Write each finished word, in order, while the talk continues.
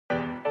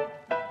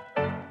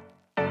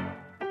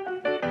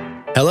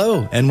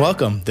Hello and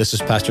welcome. This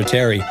is Pastor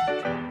Terry,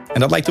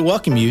 and I'd like to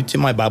welcome you to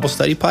my Bible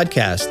study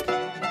podcast.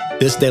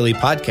 This daily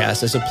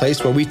podcast is a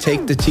place where we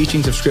take the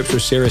teachings of Scripture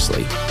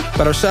seriously,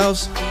 but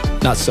ourselves,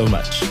 not so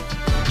much.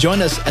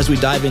 Join us as we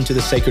dive into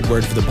the sacred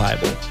word of the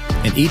Bible,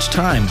 and each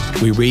time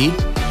we read,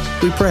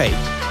 we pray,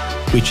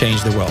 we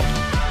change the world.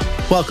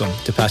 Welcome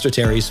to Pastor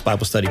Terry's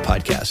Bible Study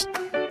Podcast.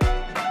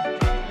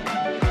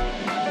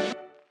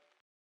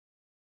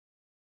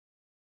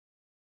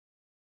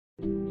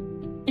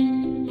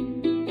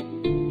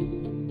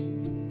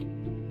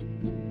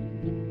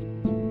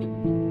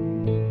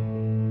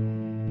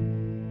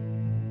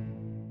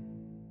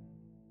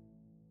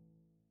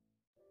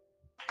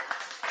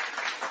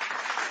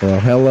 Well,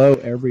 hello,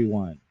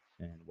 everyone,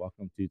 and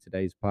welcome to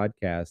today's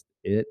podcast.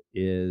 It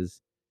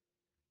is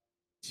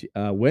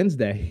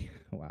Wednesday.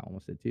 Wow, I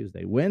almost said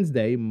Tuesday.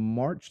 Wednesday,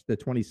 March the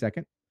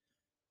 22nd,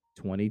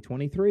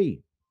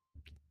 2023.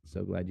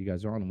 So glad you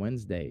guys are on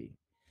Wednesday.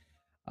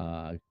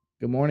 Good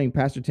morning,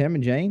 Pastor Tim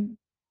and Jane,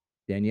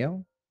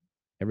 Danielle,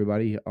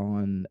 everybody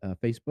on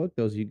Facebook,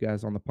 those of you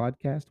guys on the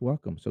podcast,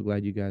 welcome. So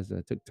glad you guys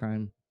took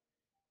time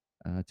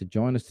to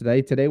join us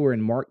today. Today, we're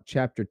in Mark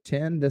chapter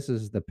 10. This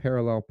is the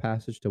parallel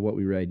passage to what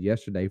we read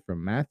yesterday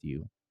from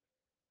Matthew.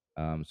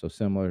 So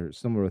similar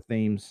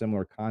themes,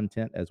 similar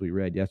content as we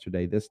read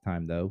yesterday. This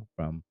time, though,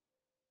 from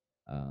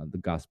the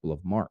Gospel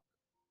of Mark,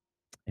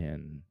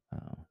 and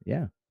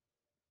yeah.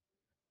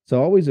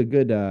 So always a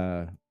good,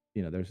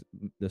 there's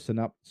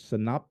the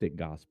synoptic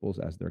Gospels,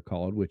 as they're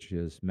called, which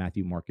is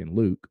Matthew, Mark, and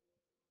Luke.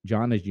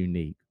 John is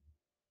unique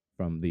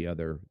from the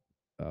other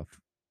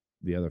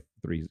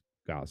three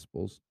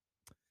Gospels.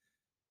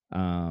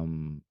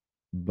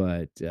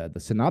 But the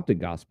synoptic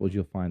Gospels,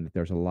 you'll find that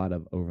there's a lot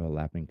of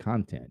overlapping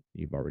content.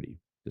 You've already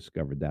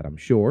discovered that, I'm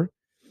sure.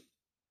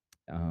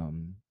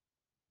 And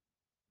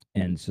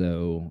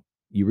so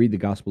you read the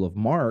Gospel of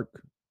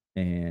Mark,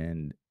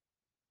 and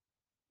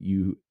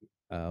you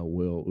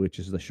which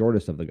is the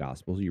shortest of the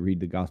Gospels, you read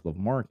the Gospel of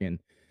Mark, and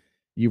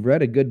you've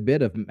read a good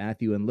bit of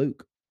Matthew and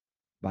Luke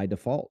by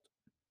default.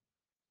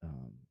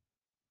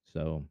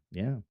 So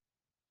yeah,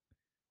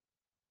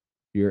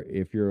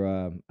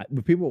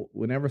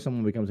 whenever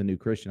someone becomes a new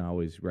Christian, I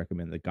always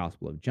recommend the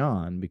Gospel of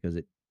John because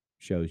it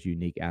shows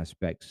unique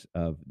aspects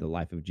of the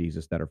life of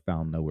Jesus that are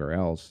found nowhere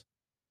else.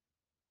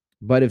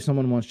 But if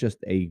someone wants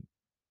just a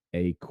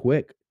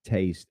quick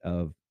taste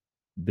of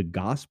the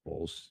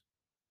Gospels,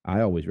 I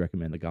always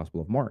recommend the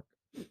Gospel of Mark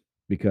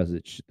because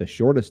it's the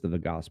shortest of the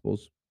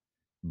Gospels,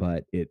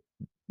 but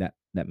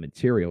that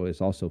material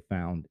is also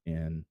found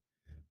in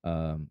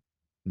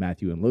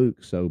Matthew and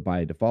Luke. So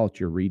by default,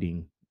 you're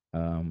reading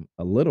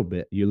a little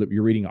bit.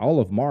 You're reading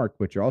all of Mark,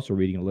 but you're also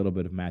reading a little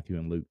bit of Matthew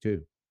and Luke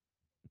too.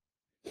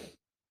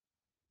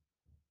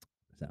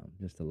 So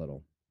just a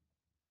little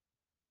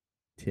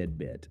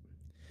tidbit.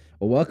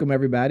 Well, welcome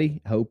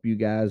everybody. Hope you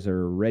guys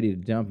are ready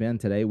to jump in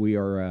today. We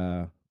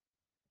are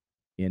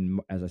in,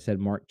 as I said,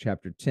 Mark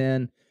chapter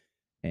 10,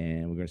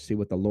 and we're going to see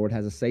what the Lord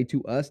has to say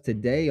to us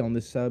today on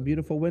this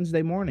beautiful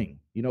Wednesday morning.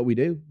 You know what we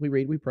do? We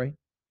read, we pray,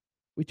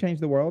 we change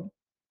the world.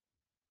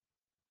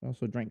 We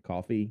also drink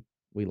coffee.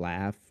 We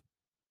laugh.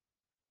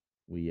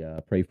 We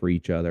pray for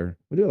each other.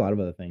 We do a lot of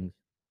other things.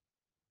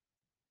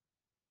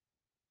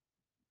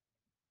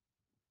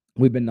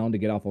 We've been known to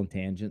get off on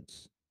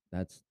tangents.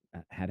 That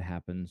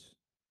happens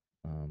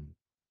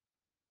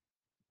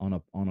on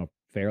a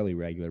fairly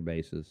regular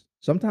basis.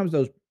 Sometimes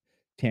those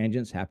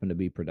tangents happen to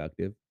be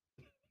productive.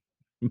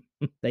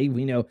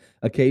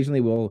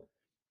 Occasionally we'll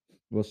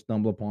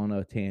stumble upon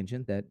a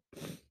tangent that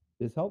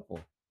is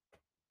helpful.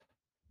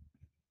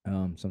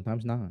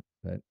 Sometimes not,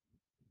 but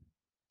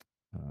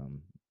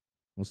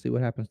we'll see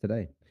what happens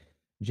today.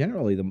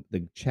 Generally,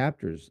 the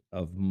chapters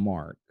of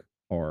Mark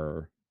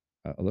are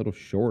a little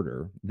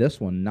shorter.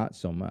 This one, not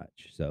so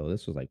much. So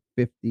this was like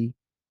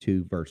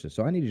 52 verses.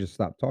 So I need to just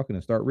stop talking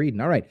and start reading.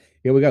 All right,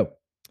 here we go.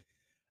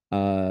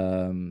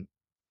 And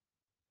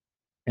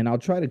I'll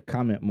try to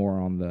comment more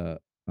on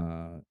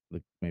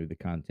maybe the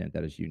content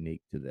that is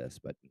unique to this.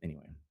 But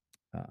anyway,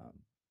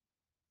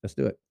 let's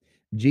do it.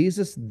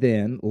 Jesus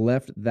then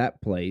left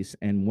that place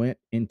and went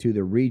into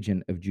the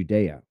region of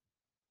Judea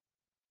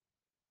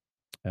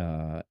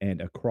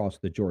and across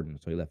the Jordan.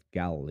 So he left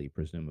Galilee,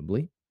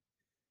 presumably,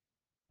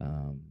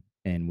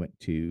 and went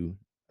to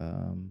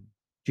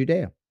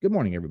Judea. Good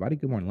morning, everybody.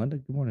 Good morning, Linda.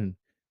 Good morning,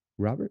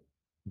 Robert,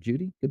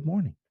 Judy. Good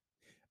morning.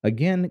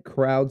 Again,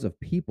 crowds of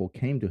people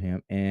came to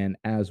him, and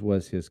as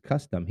was his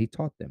custom, he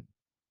taught them.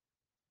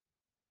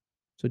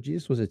 So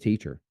Jesus was a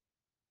teacher.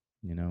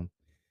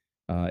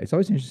 It's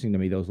always interesting to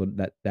me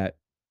that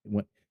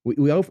when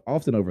we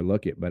often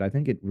overlook it, but I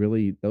think it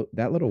really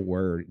that little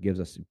word gives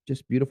us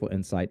just beautiful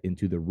insight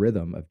into the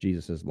rhythm of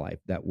Jesus's life.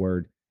 That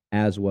word,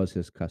 as was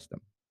his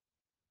custom.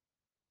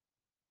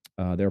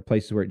 There are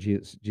places where it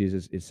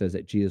says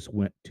that Jesus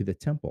went to the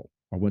temple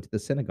or went to the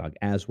synagogue,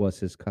 as was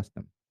his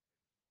custom.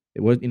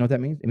 It was, you know what that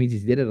means? It means he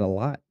did it a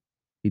lot.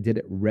 He did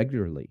it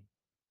regularly.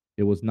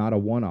 It was not a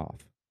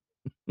one-off.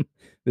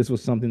 This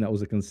was something that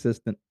was a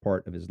consistent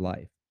part of his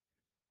life.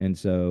 And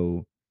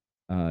so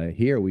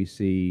here we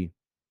see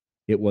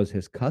It was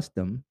his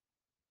custom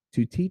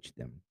to teach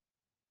them.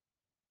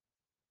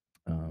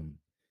 Um,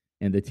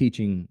 and the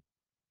teaching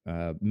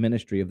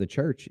ministry of the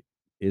church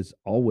is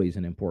always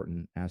an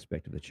important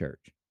aspect of the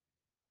church.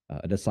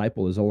 A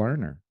disciple is a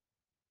learner,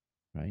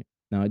 right?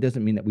 Now, it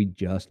doesn't mean that we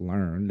just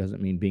learn. It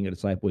doesn't mean being a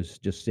disciple is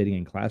just sitting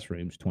in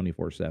classrooms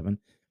 24/7,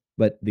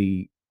 but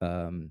the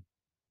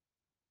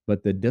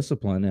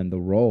discipline and the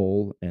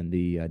role and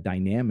the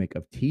dynamic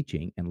of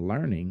teaching and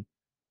learning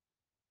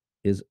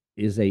is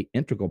a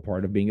integral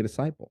part of being a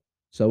disciple.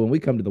 So when we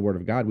come to the Word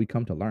of God, we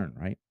come to learn,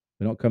 right?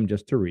 We don't come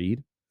just to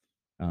read,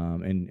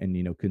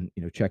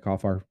 and check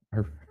off our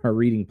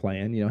reading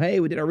plan. Hey,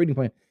 we did our reading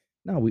plan.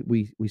 No,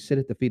 we sit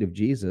at the feet of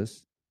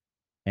Jesus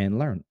and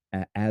learn,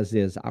 as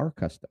is our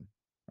custom,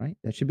 right?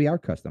 That should be our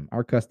custom.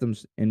 Our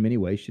customs, in many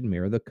ways, should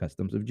mirror the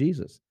customs of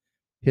Jesus.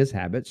 His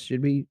habits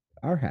should be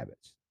our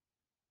habits,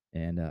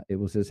 and it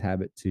was his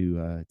habit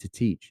to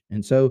teach.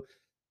 And so,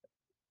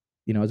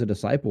 as a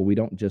disciple, we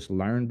don't just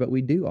learn, but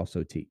we do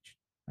also teach.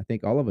 I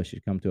think all of us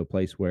should come to a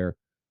place where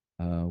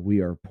we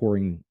are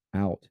pouring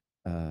out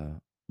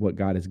what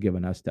God has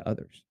given us to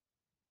others.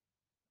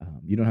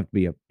 You don't have to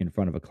be in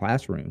front of a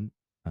classroom,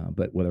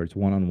 but whether it's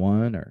one on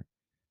one or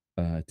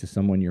to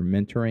someone you're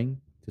mentoring,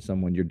 to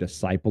someone you're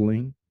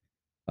discipling,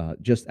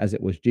 just as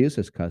it was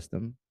Jesus'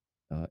 custom,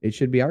 it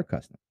should be our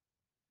custom.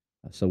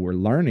 So we're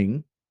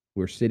learning,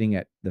 we're sitting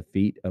at the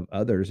feet of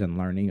others and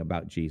learning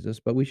about Jesus,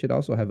 but we should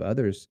also have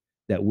others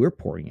that we're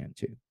pouring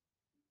into,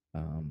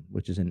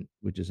 which is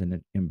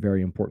a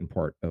very important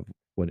part of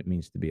what it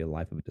means to be a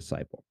life of a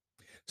disciple.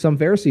 Some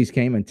Pharisees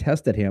came and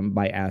tested him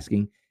by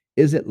asking,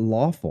 "Is it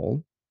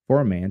lawful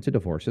for a man to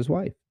divorce his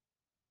wife?"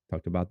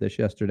 Talked about this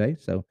yesterday,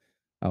 so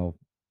I'll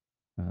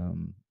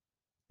um,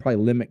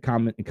 probably limit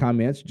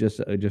comments.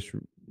 Just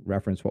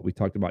reference what we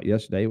talked about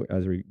yesterday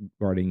as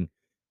regarding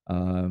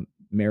uh,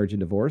 marriage and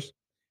divorce.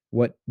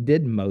 "What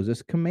did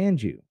Moses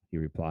command you?" He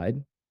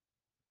replied.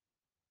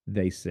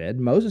 They said,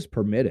 "Moses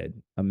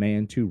permitted a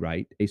man to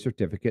write a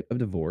certificate of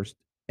divorce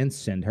and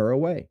send her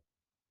away."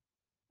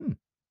 Hmm.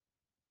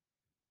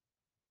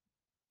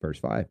 Verse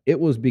 5, "It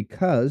was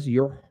because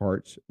your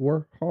hearts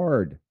were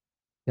hard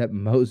that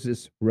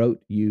Moses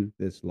wrote you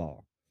this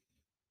law."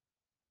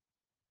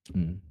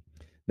 Hmm.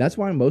 That's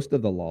why most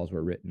of the laws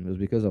were written. It was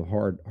because of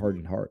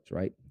hardened hearts,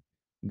 right?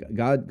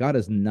 God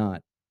is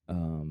not,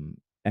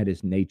 at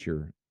his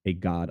nature, a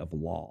God of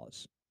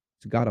laws.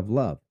 It's a God of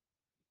love.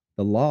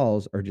 The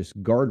laws are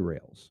just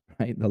guardrails,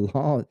 right?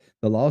 The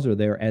laws are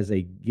there as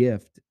a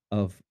gift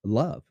of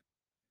love.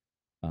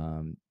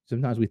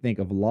 Sometimes we think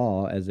of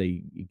law as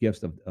a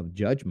gift of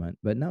judgment,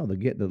 but no,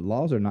 the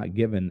laws are not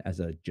given as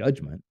a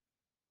judgment.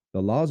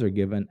 The laws are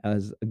given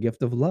as a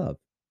gift of love.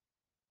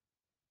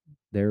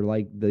 They're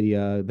like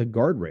the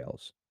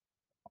guardrails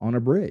on a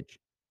bridge.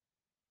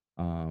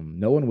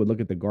 No one would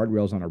look at the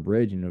guardrails on a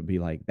bridge and it would be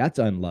like, "That's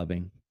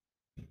unloving.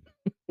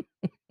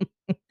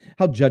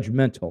 How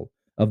judgmental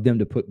of them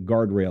to put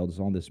guardrails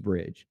on this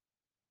bridge."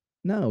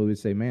 No, we would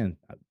say, "Man,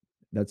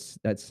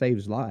 that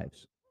saves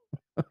lives."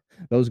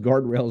 Those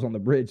guardrails on the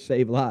bridge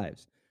save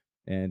lives.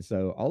 And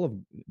so all of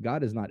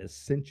God is not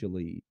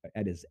essentially,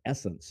 at his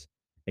essence,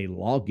 a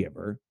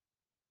lawgiver.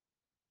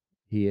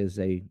 He is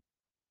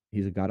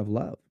he's a God of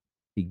love.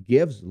 He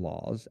gives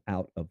laws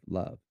out of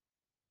love.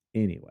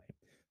 Anyway,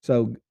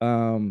 so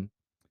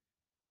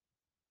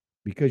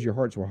because your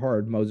hearts were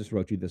hard, Moses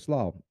wrote you this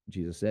law,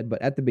 Jesus said.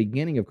 But at the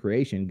beginning of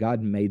creation,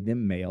 God made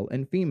them male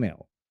and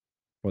female.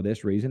 For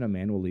this reason, a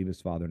man will leave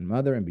his father and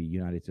mother and be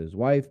united to his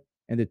wife,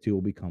 and the two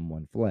will become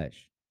one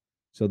flesh.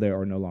 So there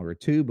are no longer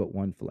two, but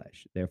one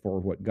flesh. Therefore,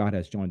 what God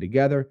has joined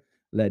together,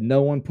 let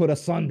no one put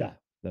asunder.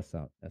 That's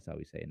how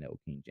we say it in the old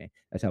King James.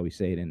 That's how we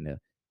say it in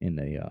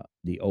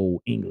the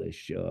old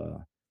English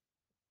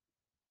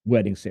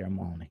wedding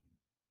ceremony.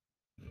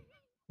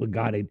 What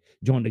God had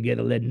joined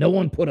together, let no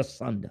one put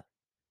asunder.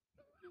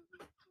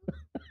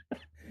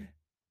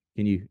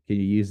 Can you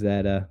use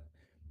that?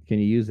 Can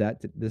you use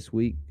that this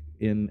week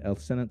in a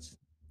sentence?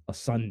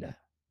 Asunder.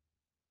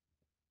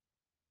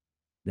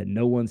 Let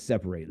no one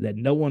separate. Let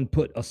no one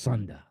put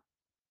asunder.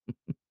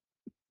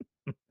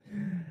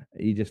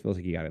 He just feels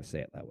like you got to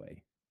say it that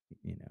way.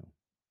 You know,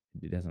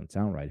 it doesn't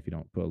sound right if you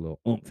don't put a little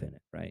oomph in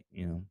it, right?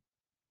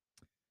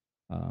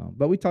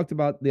 But we talked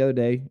about the other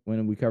day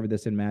when we covered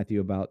this in Matthew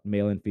about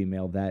male and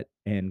female, that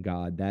and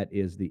God, that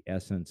is the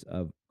essence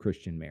of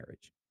Christian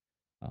marriage.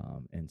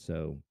 And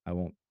so I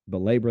won't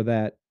belabor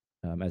that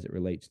as it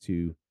relates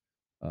to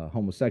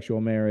homosexual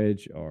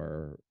marriage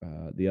or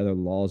the other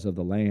laws of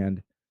the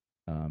land.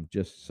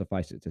 Just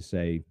suffice it to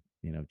say,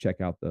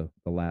 check out the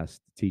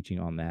last teaching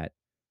on that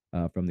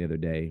from the other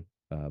day.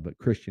 But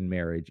Christian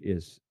marriage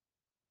is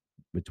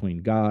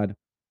between God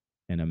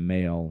and a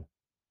male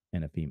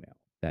and a female.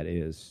 That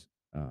is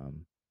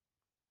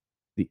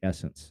the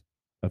essence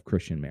of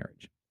Christian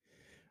marriage.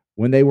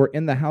 When they were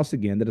in the house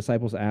again, the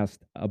disciples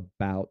asked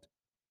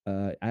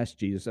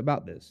Jesus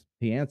about this.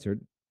 He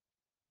answered,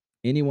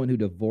 "Anyone who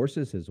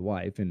divorces his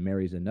wife and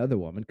marries another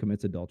woman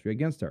commits adultery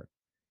against her.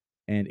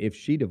 And if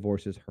she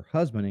divorces her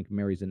husband and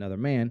marries another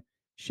man,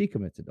 she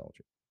commits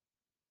adultery."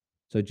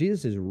 So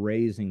Jesus is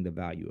raising the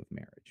value of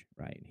marriage,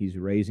 right? He's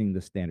raising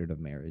the standard of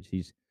marriage.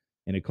 He's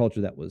in a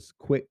culture that was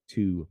quick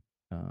to,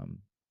 um,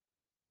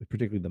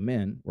 particularly the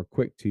men, were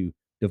quick to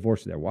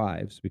divorce their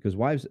wives because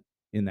wives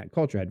in that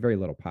culture had very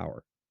little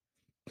power.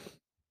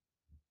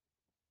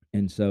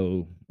 And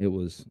so it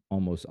was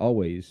almost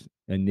always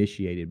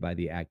initiated by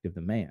the act of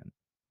the man.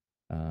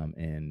 Um,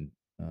 and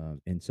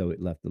and so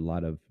it left a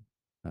lot of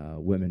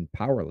women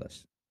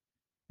powerless.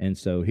 And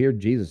so here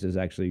Jesus is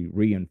actually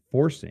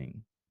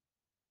reinforcing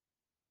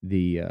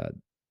the uh,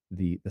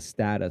 the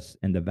status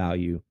and the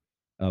value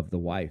of the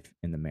wife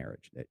in the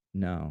marriage. That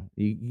no,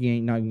 you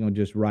ain't not gonna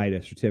just write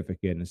a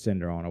certificate and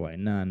send her on her way.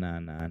 Nah, nah,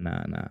 nah,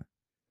 nah, nah.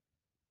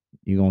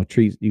 You're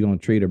gonna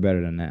treat her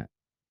better than that.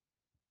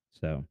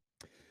 So,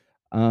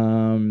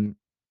 um,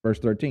 verse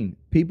 13: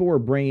 people were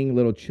bringing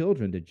little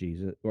children to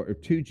Jesus or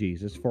to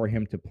Jesus for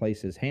him to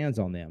place his hands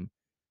on them,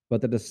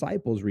 but the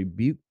disciples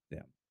rebuked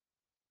them.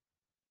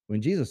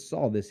 When Jesus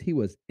saw this, he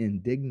was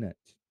indignant.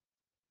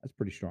 That's a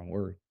pretty strong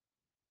word.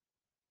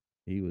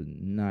 He was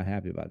not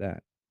happy about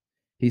that.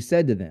 He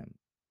said to them,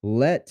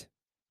 "Let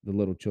the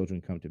little children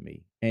come to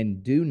me,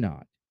 and do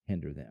not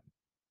hinder them,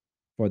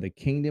 for the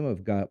kingdom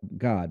of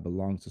God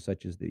belongs to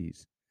such as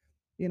these."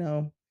 You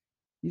know,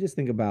 you just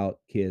think about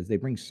kids, they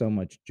bring so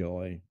much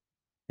joy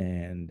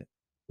and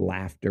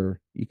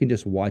laughter. You can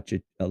just watch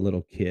a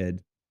little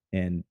kid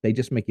and they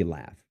just make you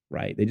laugh,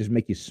 right? They just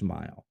make you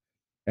smile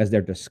as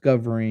they're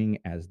discovering,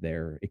 as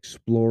they're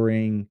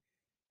exploring,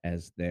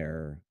 as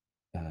uh,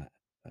 uh,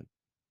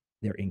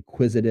 they're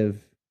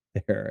inquisitive,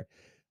 they're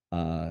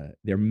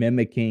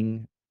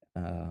mimicking,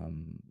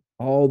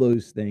 all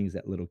those things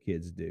that little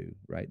kids do,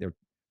 right? They're,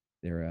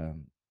 they're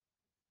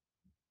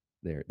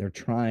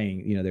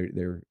trying,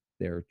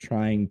 they're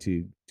trying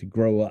to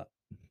grow up.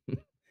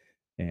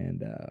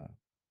 And,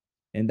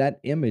 and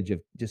that image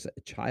of just a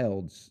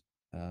child's,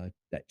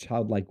 that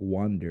childlike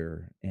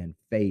wonder and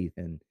faith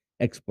and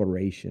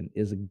exploration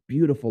is a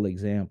beautiful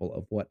example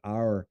of what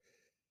our,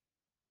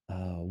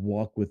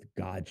 walk with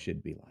God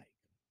should be like,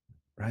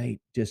 right?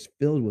 Just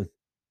filled with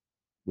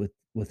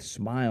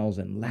smiles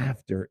and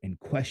laughter and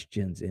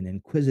questions and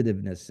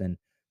inquisitiveness and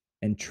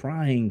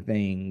trying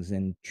things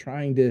and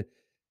trying to,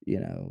 you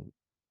know,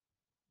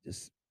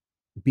 just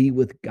be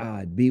with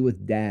God, be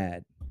with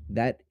dad.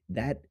 That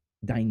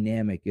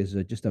dynamic is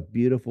just a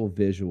beautiful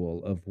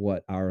visual of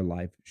what our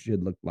life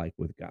should look like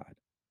with God.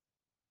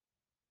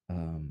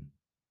 Um,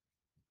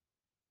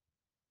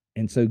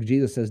 and so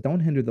Jesus says, "Don't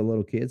hinder the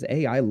little kids."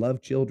 I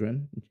love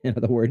children. In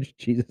other words,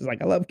 Jesus is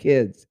like, "I love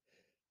kids."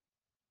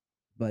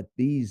 But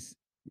these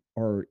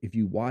are, if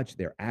you watch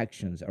their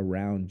actions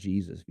around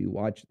Jesus, if you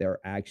watch their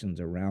actions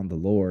around the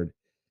Lord,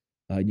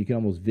 you can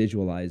almost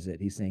visualize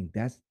it. He's saying,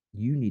 "That's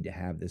you need to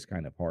have this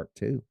kind of heart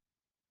too.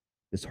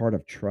 This heart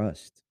of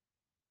trust,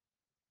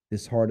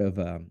 this heart of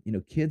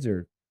kids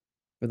are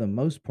for the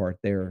most part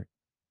they're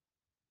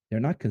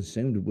not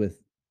consumed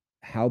with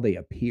how they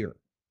appear,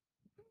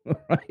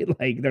 right?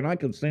 Like they're not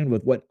consumed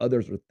with what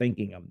others are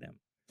thinking of them,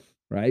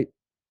 right?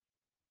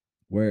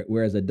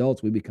 Whereas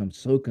adults, we become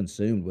so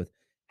consumed with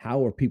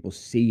how are people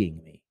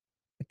seeing me.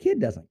 A kid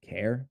doesn't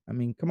care. I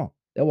mean, come on,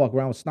 they'll walk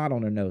around with snot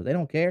on their nose. They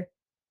don't care.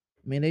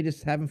 I mean, they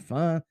just having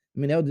fun. I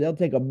mean, they'll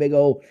take a big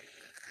old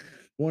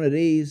one of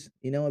these,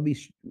 and be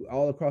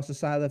all across the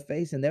side of the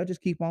face, and they'll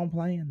just keep on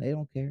playing. They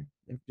don't care.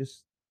 They're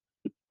just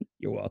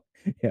you're welcome.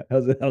 Yeah,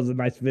 that was a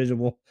nice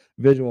visual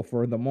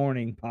for the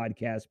morning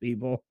podcast,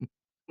 people.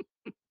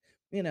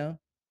 You know,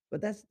 but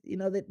that's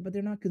that, but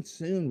they're not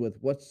consumed with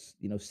what's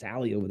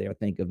Sally over there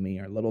think of me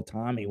or little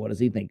Tommy. What does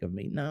he think of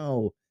me?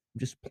 No, I'm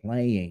just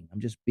playing.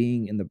 I'm just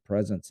being in the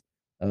presence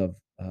of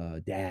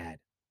dad.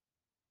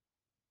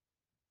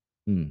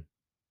 Hmm.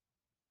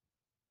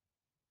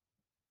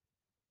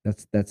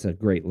 That's a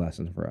great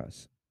lesson for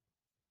us.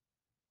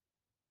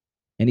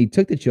 And he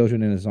took the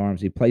children in his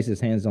arms. He placed his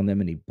hands on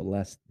them and he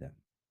blessed them.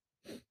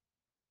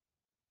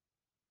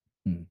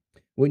 Hmm.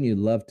 Wouldn't you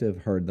love to have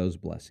heard those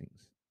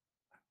blessings?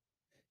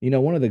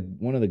 One of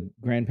the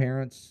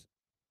grandparents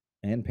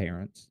and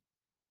parents,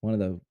 one of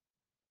the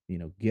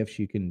gifts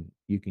you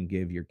can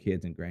give your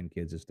kids and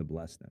grandkids is to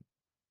bless them.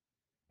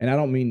 And I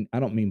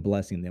don't mean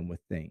blessing them with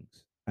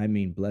things. I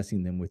mean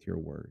blessing them with your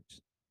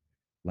words.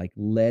 Like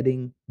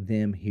letting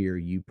them hear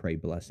you pray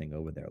blessing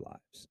over their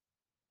lives.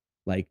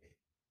 Like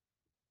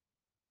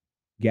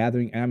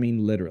gathering, I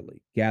mean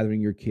literally,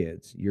 gathering your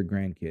kids, your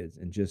grandkids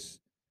and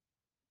just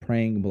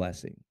praying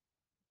blessing.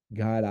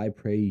 God, I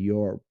pray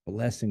your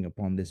blessing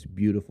upon this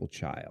beautiful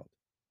child.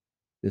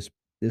 This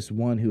this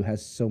one who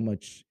has so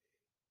much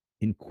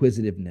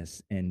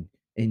inquisitiveness and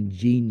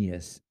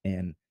ingenious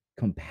and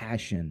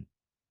compassion.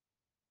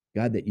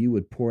 God, that you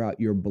would pour out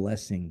your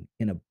blessing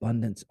in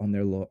abundance on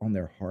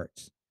their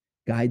hearts.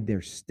 Guide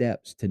their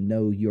steps to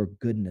know your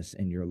goodness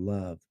and your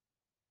love.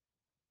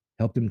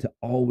 Help them to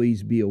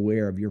always be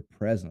aware of your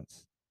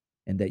presence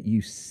and that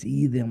you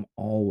see them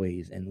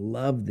always and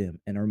love them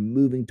and are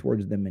moving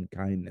towards them in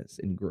kindness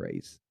and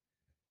grace.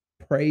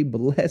 Pray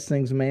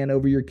blessings, man,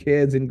 over your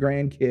kids and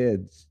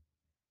grandkids.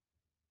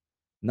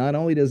 Not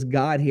only does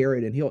God hear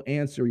it and he'll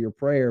answer your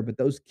prayer, but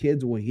those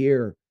kids will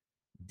hear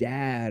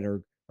dad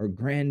or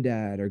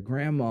granddad or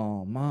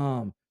grandma,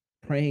 mom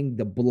praying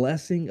the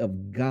blessing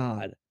of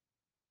God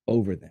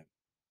over them.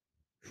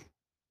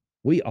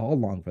 We all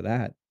long for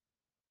that.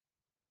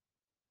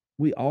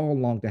 We all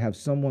long to have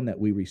someone that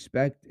we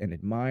respect and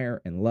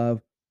admire and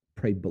love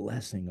pray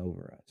blessing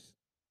over us.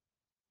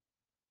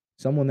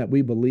 Someone that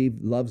we believe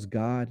loves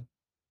God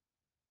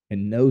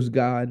and knows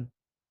God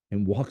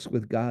and walks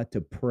with God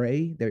to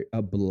pray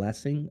a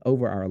blessing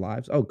over our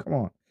lives. Oh, come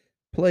on.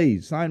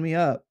 Please sign me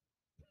up.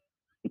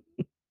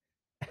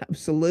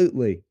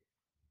 Absolutely.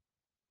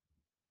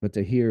 But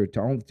to hear,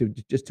 to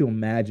just to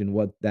imagine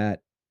what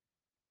that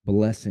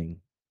blessing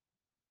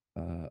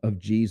of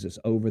Jesus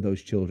over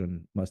those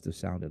children must have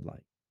sounded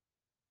like.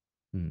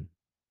 Hmm.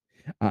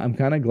 I'm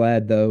kind of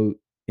glad, though,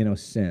 in a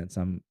sense.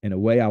 I'm in a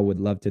way I would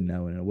love to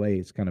know. In a way,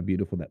 it's kind of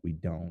beautiful that we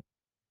don't,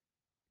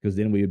 because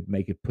then we would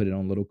make it put it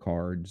on little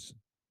cards,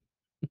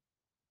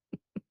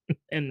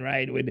 and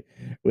right,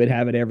 we'd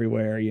have it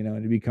everywhere, and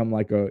it'd become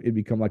like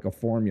a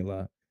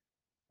formula.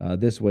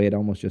 This way, it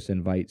almost just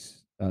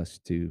invites us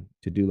to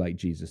do like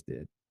Jesus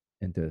did,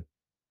 and to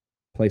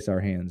place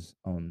our hands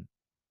on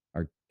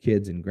our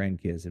kids and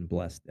grandkids and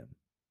bless them.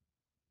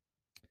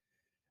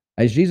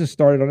 As Jesus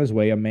started on his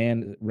way, a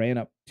man ran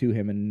up to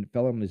him and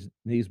fell on his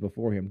knees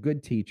before him.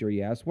 Good teacher,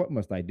 he asked, what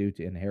must I do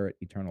to inherit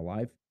eternal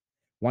life?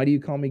 Why do you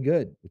call me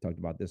good? We talked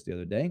about this the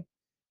other day.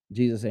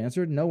 Jesus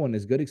answered, no one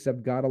is good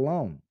except God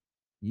alone.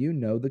 You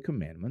know the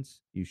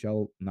commandments. You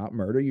shall not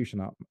murder. You shall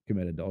not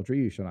commit adultery.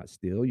 You shall not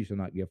steal. You shall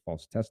not give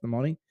false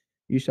testimony.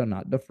 You shall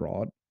not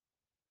defraud,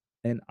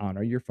 and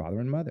honor your father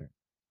and mother.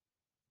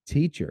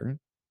 Teacher,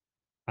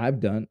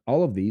 I've done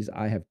all of these.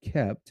 I have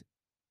kept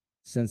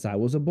since I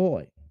was a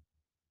boy.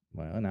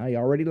 Well, now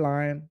you're already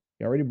lying.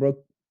 You already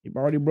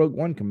broke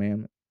one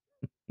commandment.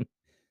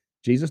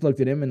 Jesus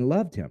looked at him and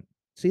loved him.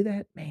 See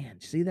that?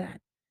 Man, see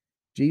that?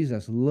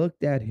 Jesus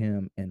looked at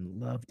him and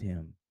loved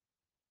him.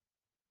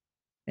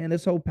 And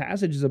this whole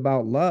passage is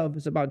about love.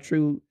 It's about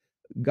true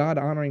God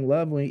honoring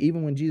love.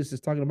 Even when Jesus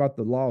is talking about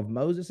the law of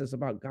Moses, it's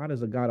about God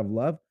as a God of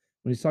love.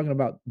 When he's talking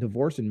about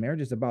divorce and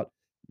marriage, it's about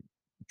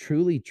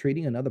truly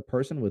treating another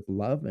person with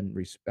love and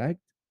respect.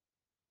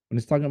 When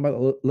it's talking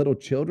about little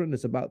children,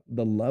 it's about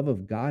the love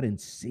of God and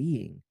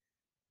seeing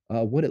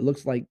what it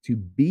looks like to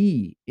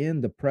be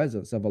in the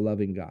presence of a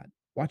loving God.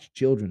 Watch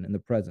children in the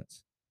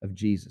presence of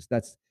Jesus.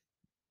 That's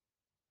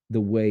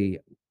the way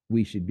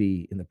we should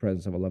be in the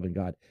presence of a loving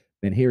God.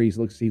 And here he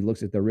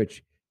looks at the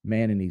rich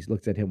man and he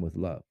looks at him with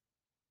love.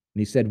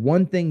 And he said,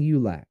 one thing you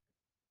lack.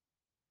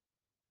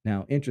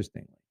 Now,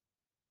 interestingly,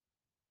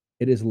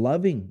 it is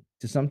loving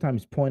to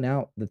sometimes point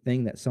out the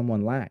thing that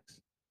someone lacks.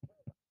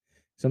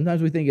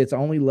 Sometimes we think it's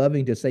only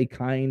loving to say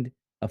kind,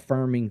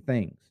 affirming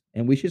things.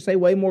 And we should say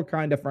way more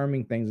kind,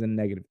 affirming things than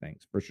negative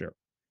things, for sure.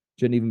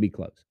 Shouldn't even be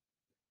close.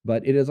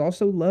 But it is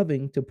also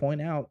loving to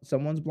point out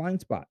someone's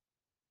blind spot.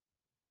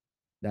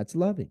 That's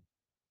loving.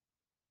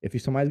 If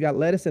somebody's got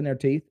lettuce in their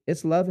teeth,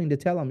 it's loving to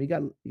tell them you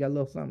got a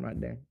little something right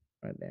there,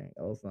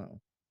 a little something.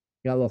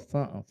 You got a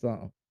little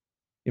something.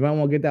 You might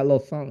want to get that little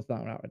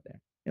something right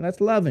there, and that's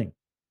loving.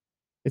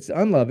 It's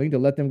unloving to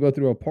let them go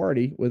through a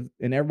party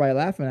and everybody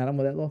laughing at them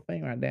with that little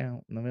thing right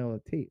down in the middle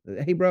of the teeth.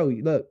 Hey, bro,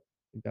 look,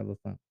 you got a little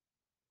something.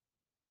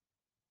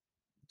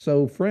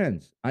 So,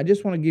 friends, I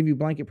just want to give you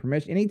blanket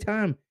permission.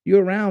 Anytime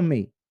you're around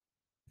me,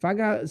 if I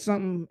got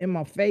something in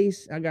my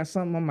face, I got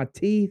something on my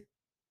teeth,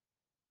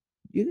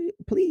 you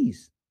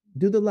please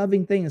do the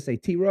loving thing and say,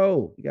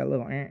 T-Roll, you got a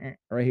little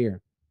right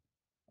here.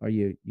 Or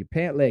your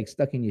pant leg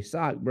stuck in your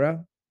sock,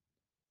 bro.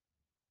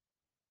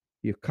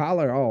 Your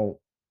collar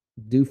all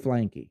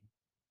flanky,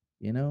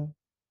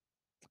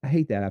 I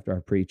hate that after I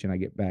preach and I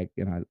get back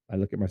and I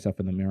look at myself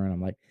in the mirror and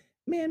I'm like,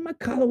 man, my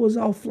collar was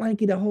all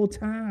flanky the whole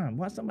time.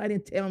 Why somebody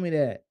didn't tell me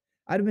that?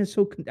 I'd have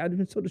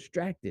been so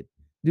distracted.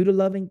 Do the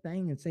loving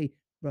thing and say,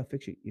 bro,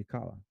 fix your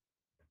collar.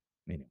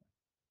 Anyway,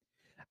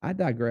 I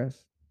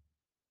digress.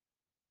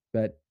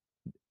 But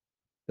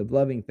the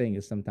loving thing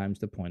is sometimes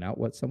to point out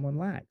what someone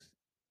lacks,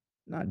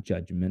 not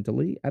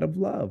judgmentally, out of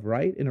love,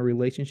 right? In a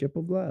relationship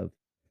of love.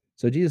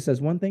 So Jesus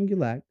says, one thing you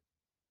lack,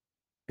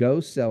 go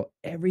sell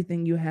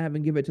everything you have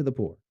and give it to the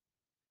poor,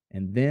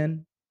 and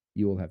then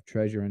you will have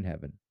treasure in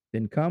heaven.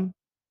 Then come,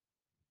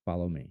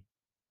 follow me.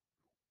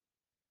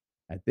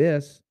 At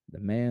this, the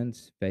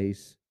man's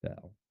face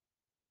fell.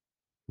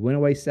 He went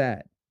away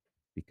sad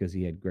because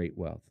he had great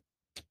wealth.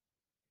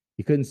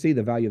 He couldn't see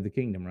the value of the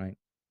kingdom, right?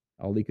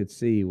 All he could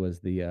see was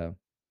all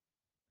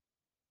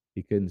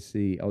he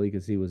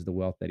could see was the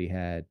wealth that he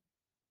had.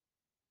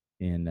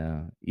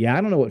 And yeah,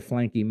 I don't know what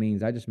flanky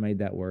means. I just made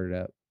that word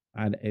up.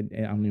 I don't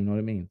even know what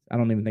it means. I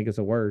don't even think it's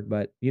a word,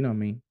 but you know what I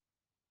mean.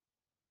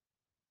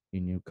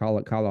 And you call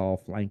it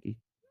all flanky.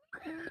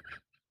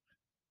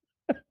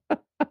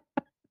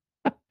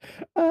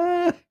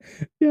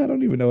 Yeah, I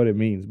don't even know what it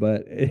means,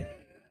 but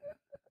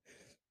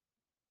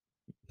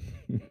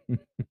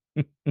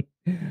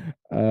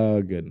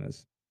oh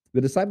goodness.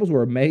 The disciples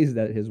were amazed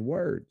at his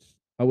words.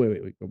 Oh,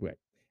 wait. Go back.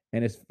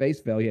 and his face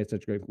fell. He had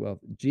such great wealth.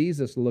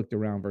 Jesus looked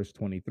around, verse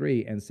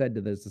 23, and said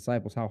to his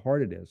disciples, how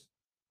hard it is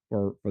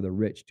for the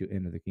rich to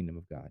enter the kingdom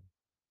of God.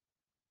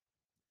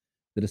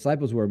 The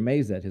disciples were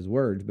amazed at his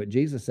words, but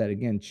Jesus said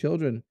again,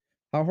 children,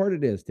 how hard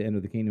it is to enter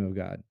the kingdom of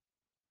God.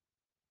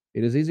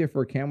 It is easier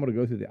for a camel to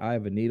go through the eye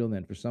of a needle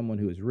than for someone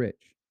who is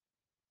rich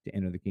to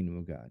enter the kingdom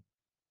of God.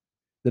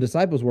 The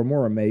disciples were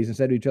more amazed and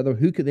said to each other,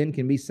 who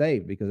can be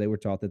saved? Because they were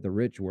taught that the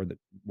rich were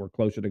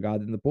closer to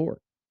God than the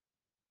poor.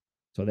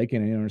 So they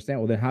can't even understand.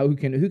 Well, then who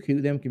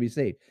can be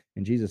saved?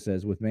 And Jesus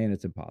says, with man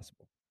it's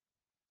impossible.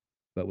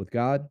 But with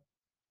God,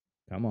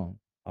 come on,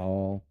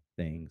 all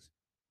things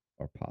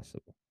are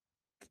possible.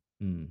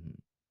 Mhm.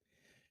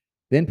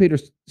 Then Peter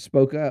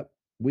spoke up.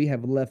 We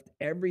have left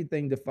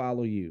everything to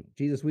follow you.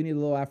 Jesus, we need a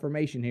little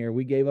affirmation here.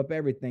 We gave up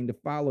everything to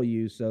follow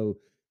you. So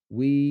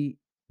we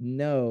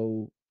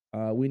know,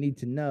 we need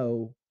to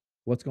know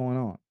what's going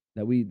on,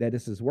 that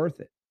this is worth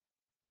it.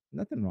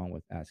 Nothing wrong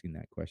with asking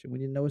that question. We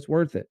need to know it's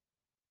worth it.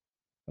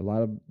 A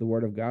lot of the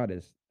word of God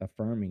is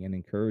affirming and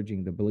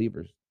encouraging the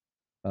believers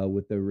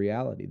with the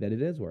reality that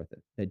it is worth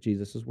it, that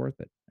Jesus is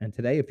worth it. And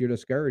today, if you're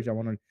discouraged, I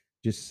want to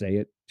just say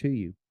it to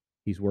you.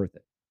 He's worth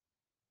it.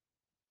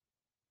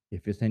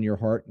 If it's in your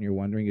heart and you're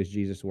wondering, is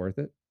Jesus worth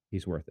it?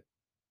 He's worth it.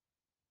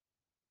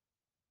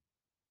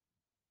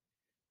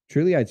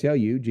 Truly, I tell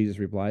you, Jesus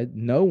replied,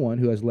 no one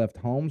who has left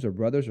homes or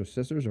brothers or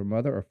sisters or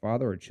mother or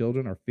father or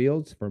children or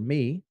fields for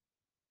me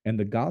and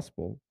the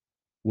gospel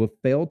will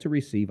fail to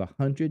receive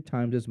 100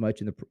 times as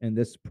much in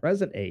this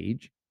present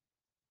age,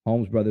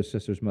 homes, brothers,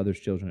 sisters, mothers,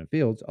 children, and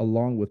fields,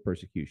 along with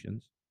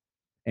persecutions,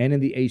 and in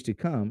the age to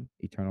come,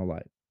 eternal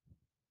life.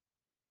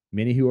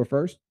 Many who are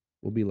first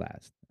will be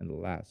last, and the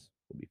last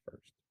will be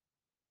first.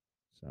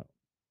 So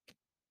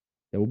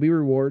there will be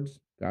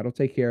rewards. God will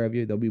take care of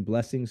you. There'll be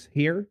blessings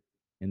here,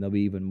 and there'll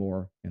be even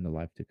more in the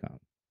life to come.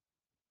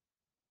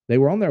 They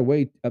were on their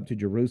way up to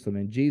Jerusalem,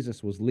 and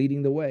Jesus was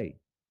leading the way.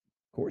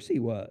 Of course he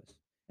was.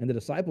 And the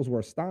disciples were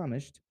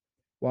astonished,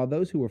 while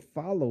those who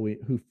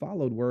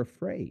followed were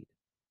afraid.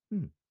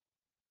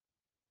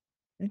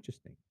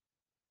 Interesting.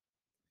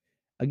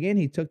 Again,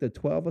 he took the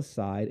 12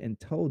 aside and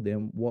told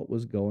them what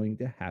was going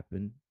to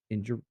happen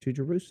to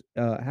Jerusalem,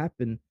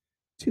 happen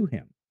to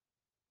him.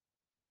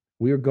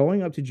 We are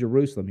going up to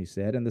Jerusalem, he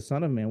said, and the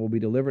Son of Man will be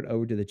delivered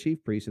over to the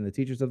chief priests and the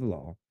teachers of the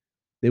law.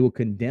 They will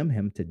condemn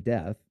him to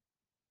death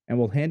and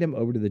will hand him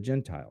over to the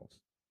Gentiles,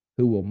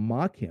 who will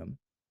mock him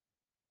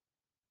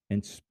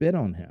and spit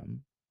on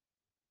him,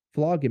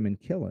 flog him and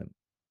kill him.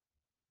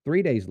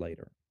 3 days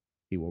later,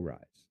 he will rise.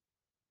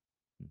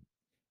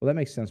 Well, that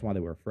makes sense why they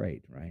were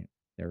afraid, right?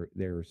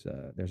 There's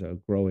a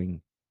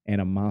growing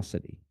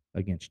animosity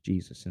against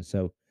Jesus. And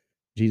so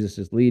Jesus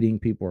is leading,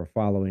 people are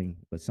following,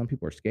 but some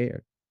people are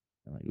scared.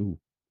 They're like, ooh,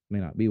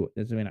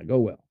 this may not go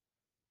well.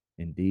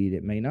 Indeed,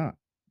 it may not.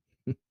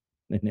 And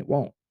it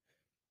won't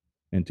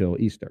until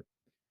Easter.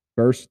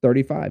 Verse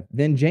 35.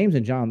 Then James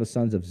and John, the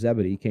sons of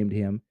Zebedee, came to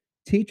him.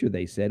 Teacher,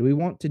 they said, we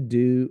want you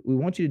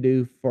to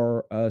do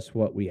for us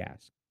what we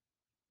ask.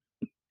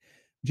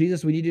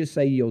 Jesus, we need you to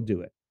say you'll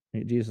do it.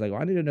 And Jesus is like,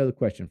 well, I need to know the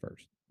question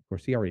first. Of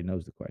course, he already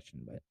knows the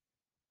question, but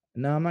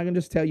no, I'm not going to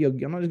just tell you.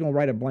 I'm not just going to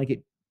write a blank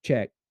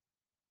check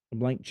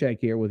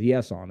here with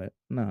yes on it.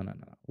 No.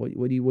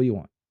 What do you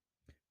want?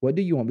 What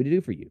do you want me to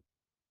do for you?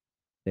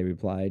 They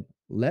replied,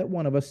 let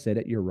one of us sit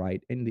at your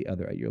right and the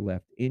other at your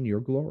left in your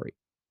glory.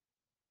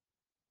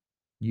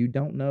 You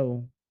don't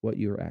know what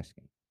you're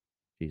asking,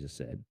 Jesus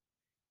said.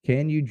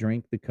 Can you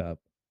drink the cup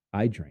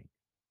I drink,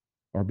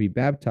 or be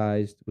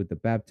baptized with the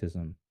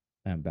baptism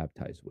I am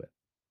baptized with?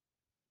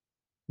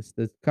 It's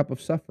the cup of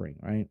suffering,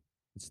 right?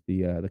 It's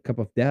the cup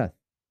of death.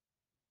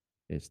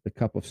 It's the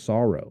cup of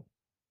sorrow.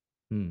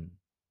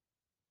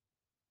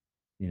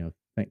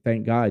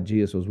 Thank God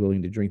Jesus was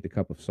willing to drink the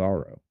cup of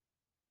sorrow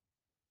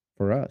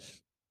for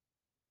us,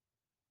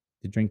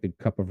 to drink the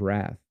cup of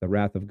wrath, the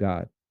wrath of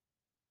God,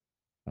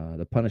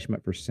 the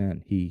punishment for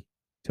sin. He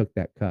took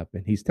that cup,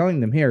 and he's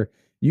telling them here,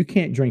 you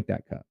can't drink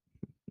that cup.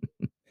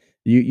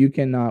 you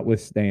cannot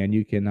withstand.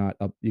 You cannot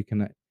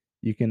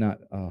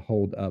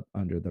hold up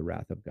under the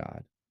wrath of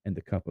God and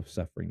the cup of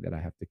suffering that I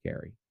have to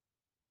carry.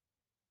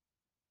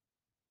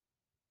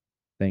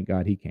 Thank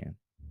God he can.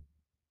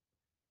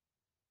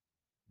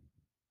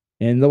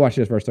 And they'll watch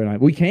this, verse 39.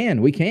 We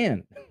can.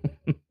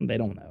 They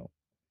don't know.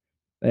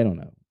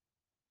 And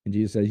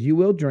Jesus says, you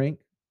will drink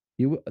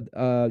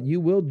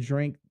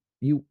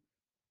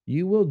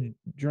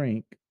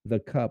the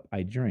cup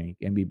I drink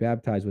and be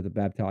baptized with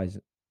the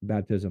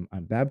baptism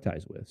I'm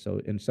baptized with.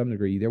 So in some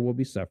degree, there will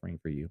be suffering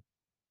for you.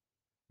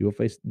 You will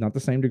face not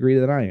the same degree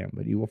that I am,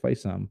 but you will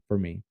face some for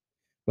me.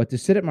 But to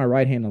sit at my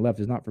right hand and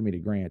left is not for me to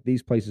grant.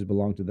 These places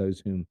belong to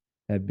those whom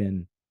have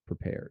been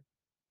prepared.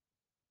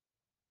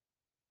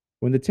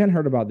 When the 10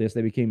 heard about this,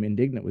 they became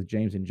indignant with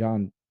James and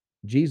John.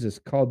 Jesus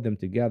called them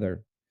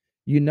together.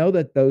 You know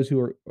that those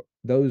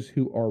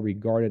who are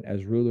regarded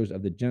as rulers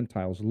of the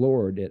Gentiles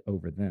lord it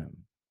over them,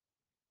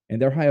 and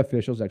their high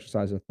officials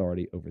exercise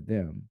authority over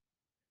them.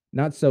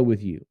 Not so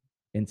with you.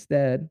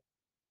 Instead,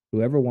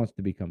 whoever wants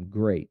to become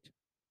great,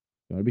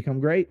 you want to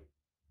become great?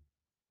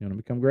 You want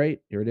to become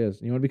great? Here it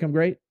is. You want to become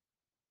great?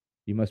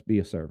 You must be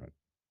a servant.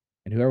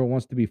 And whoever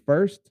wants to be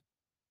first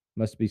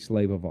must be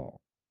slave of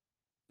all.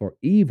 For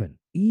even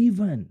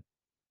the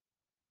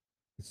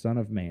Son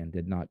of Man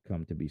did not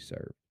come to be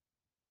served,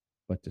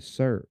 but to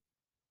serve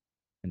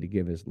and to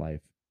give his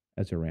life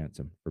as a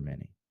ransom for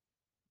many.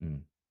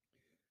 Mm.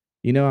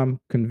 I'm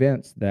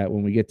convinced that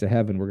when we get to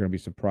heaven, we're going to be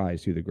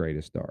surprised who the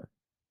greatest are.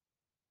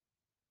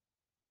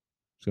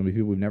 It's going to be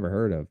people we've never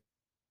heard of.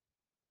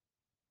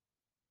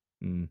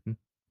 Hmm.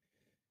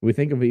 We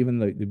think of even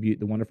the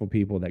wonderful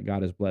people that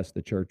God has blessed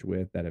the church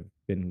with that have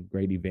been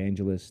great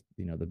evangelists,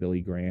 the Billy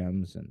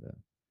Grahams and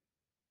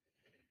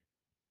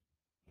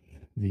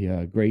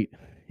the great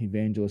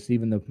evangelists,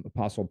 even the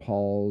Apostle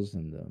Pauls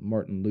and the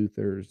Martin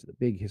Luthers, the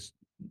big,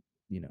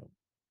 you know,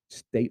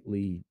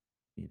 stately,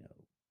 you know,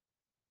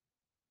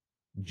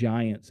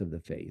 giants of the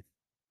faith.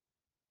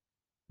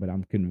 But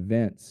I'm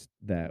convinced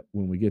that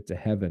when we get to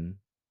heaven,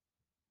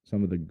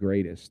 some of the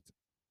greatest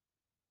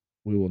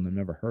we will have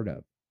never heard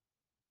of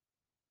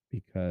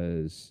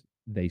because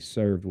they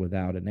served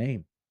without a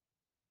name.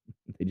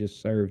 They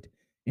just served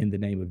in the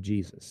name of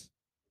Jesus.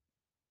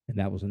 And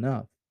that was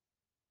enough.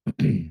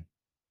 That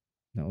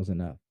was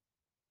enough.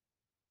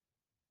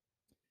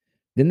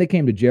 Then they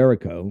came to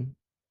Jericho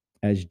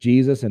as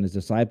Jesus and his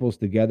disciples,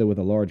 together with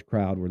a large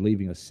crowd, were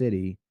leaving a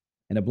city,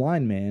 and a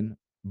blind man,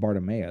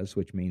 Bartimaeus,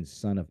 which means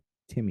son of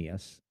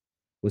Timaeus,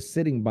 was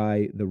sitting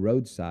by the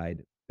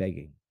roadside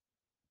begging.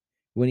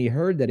 When he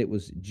heard that it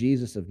was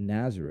Jesus of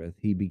Nazareth,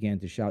 he began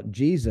to shout,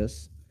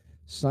 Jesus,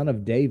 son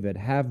of David,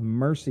 have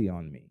mercy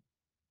on me.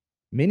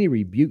 Many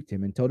rebuked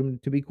him and told him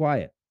to be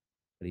quiet,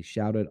 but he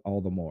shouted all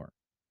the more,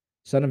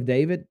 Son of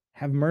David,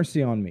 have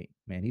mercy on me.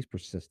 Man, he's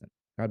persistent.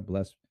 God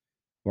bless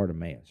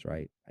Bartimaeus,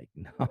 right? Like,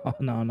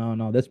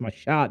 no. This is my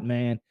shot,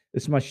 man.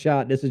 This is my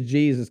shot. This is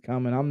Jesus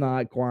coming. I'm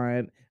not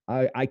quiet.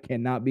 I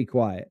cannot be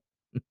quiet.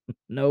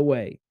 No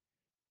way.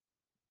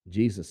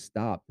 Jesus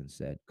stopped and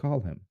said, Call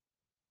him.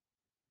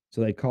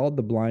 So they called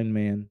the blind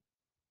man.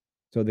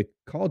 So they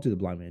called to the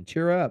blind man,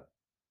 Cheer up,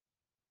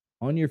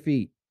 on your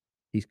feet.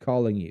 He's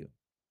calling you.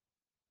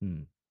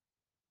 Hmm.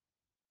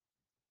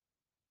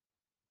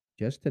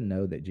 Just to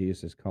know that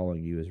Jesus is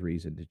calling you is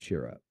reason to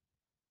cheer up.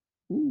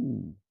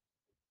 Ooh.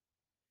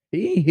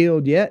 He ain't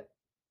healed yet.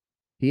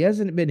 He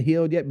hasn't been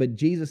healed yet, but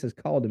Jesus has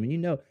called him.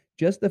 And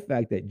just the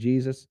fact that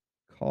Jesus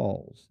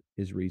calls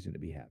is reason to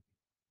be happy.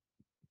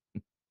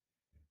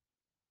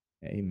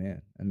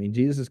 Amen. I mean,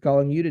 Jesus is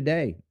calling you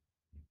today.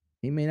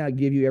 He may not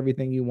give you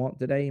everything you want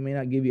today. He may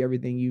not give you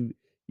everything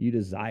you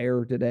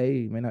desire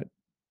today. He may not,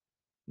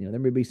 there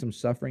may be some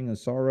suffering and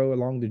sorrow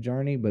along the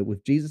journey, but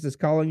with Jesus is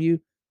calling you,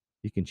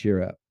 you can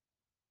cheer up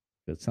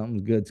because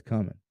something good's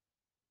coming.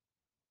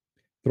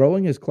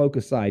 Throwing his cloak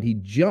aside, he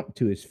jumped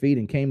to his feet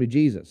and came to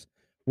Jesus.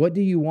 What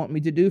do you want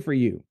me to do for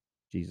you?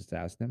 Jesus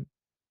asked him.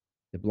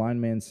 The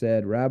blind man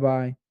said,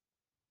 Rabbi,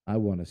 I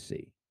want to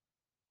see.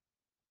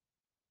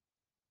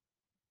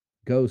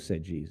 Go,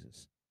 said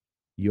Jesus.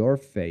 Your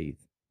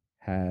faith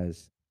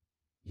has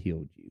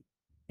healed you.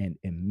 And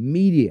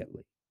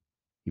immediately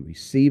he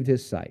received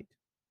his sight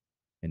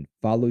and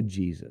followed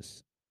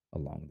Jesus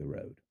along the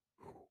road.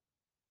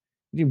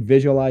 You can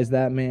visualize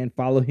that, man.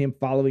 Follow him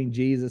following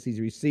Jesus. He's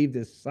received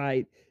his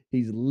sight.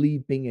 He's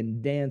leaping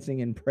and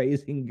dancing and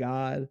praising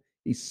God.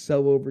 He's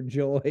so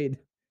overjoyed.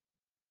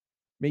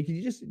 I mean, can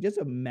you just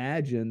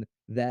imagine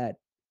that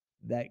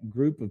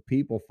group of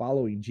people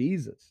following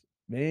Jesus?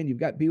 Man, you've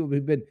got people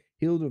who've been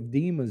healed of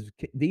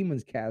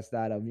demons cast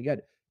out of them. You got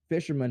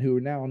fishermen who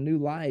are now in new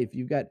life.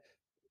 You've got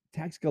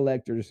tax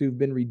collectors who've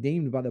been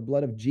redeemed by the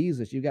blood of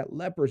Jesus. You've got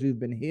lepers who've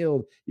been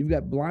healed. You've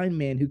got blind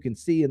men who can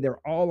see, and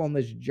they're all on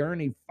this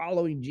journey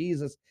following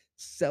Jesus,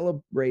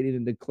 celebrating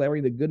and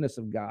declaring the goodness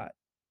of God.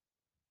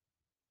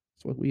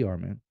 That's what we are,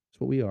 man. That's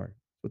what we are.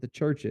 That's what the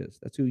church is.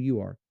 That's who you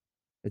are.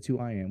 That's who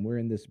I am. We're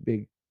in this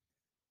big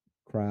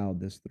crowd,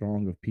 this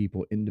throng of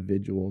people,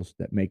 individuals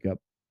that make up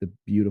the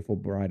beautiful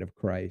bride of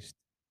Christ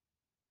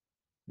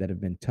that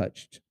have been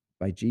touched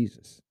by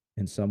Jesus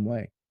in some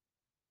way.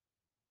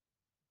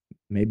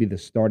 Maybe the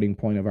starting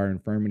point of our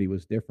infirmity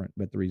was different,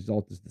 but the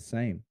result is the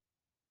same.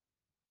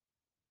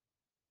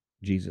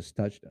 Jesus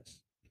touched us.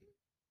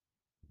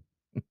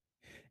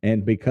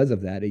 And because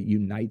of that, it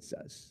unites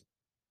us.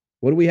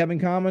 What do we have in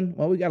common?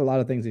 Well, we got a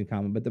lot of things in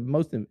common, but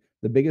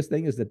the biggest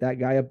thing is that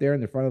guy up there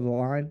in the front of the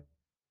line,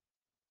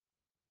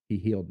 he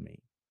healed me.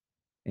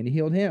 And he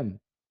healed him.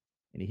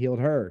 And he healed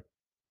her.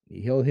 And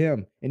he healed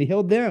him. And he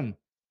healed them.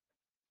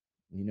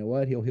 And you know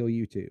what? He'll heal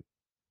you too.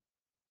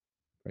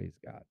 Praise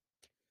God.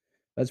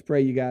 Let's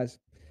pray, you guys.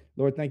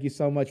 Lord, thank you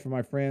so much for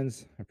my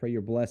friends. I pray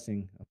your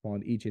blessing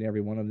upon each and every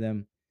one of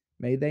them.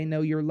 May they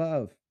know your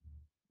love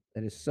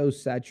that is so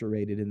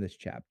saturated in this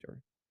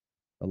chapter.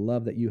 The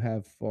love that you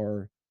have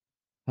for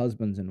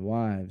husbands and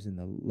wives, and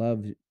the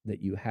love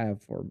that you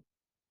have for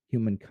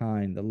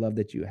humankind, the love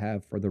that you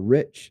have for the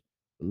rich,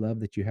 the love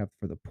that you have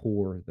for the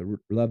poor, the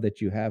love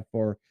that you have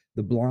for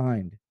the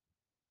blind,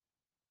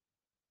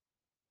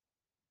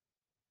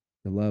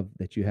 the love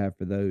that you have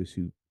for those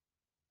who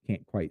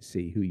can't quite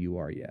see who you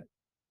are yet.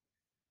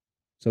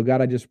 So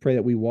God, I just pray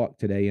that we walk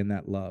today in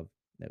that love,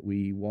 that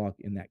we walk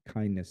in that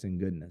kindness and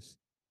goodness,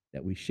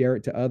 that we share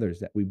it to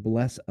others, that we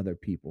bless other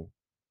people,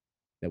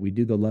 that we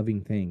do the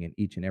loving thing in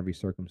each and every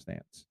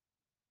circumstance.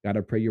 God,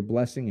 I pray your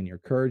blessing and your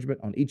encouragement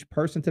on each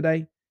person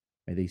today.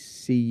 May they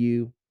see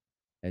you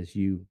as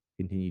you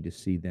continue to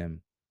see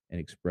them and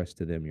express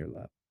to them your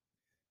love.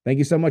 Thank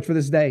you so much for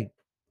this day.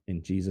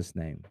 In Jesus'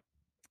 name,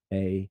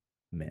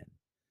 amen.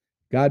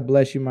 God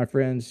bless you, my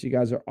friends. You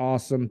guys are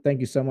awesome. Thank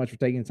you so much for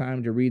taking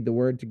time to read the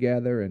word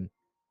together and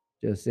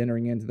just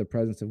entering into the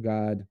presence of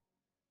God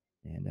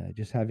and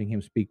just having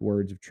him speak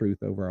words of truth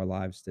over our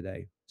lives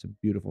today. It's a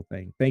beautiful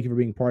thing. Thank you for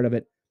being part of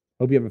it.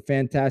 Hope you have a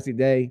fantastic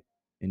day.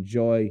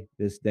 Enjoy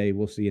this day.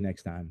 We'll see you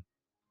next time.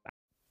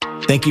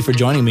 Thank you for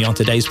joining me on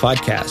today's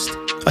podcast.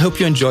 I hope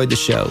you enjoyed the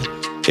show.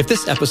 If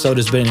this episode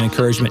has been an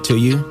encouragement to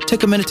you,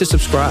 take a minute to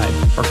subscribe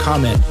or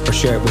comment or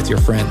share it with your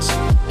friends.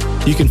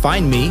 You can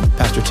find me,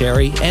 Pastor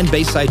Terry, and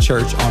Bayside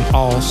Church on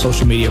all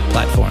social media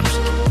platforms.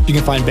 You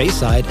can find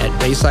Bayside at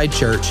Bayside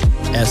Church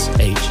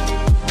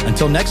SH.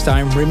 Until next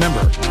time,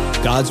 remember,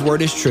 God's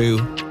word is true.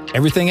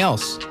 Everything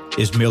else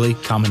is merely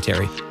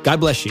commentary. God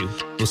bless you.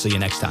 We'll see you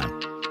next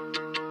time.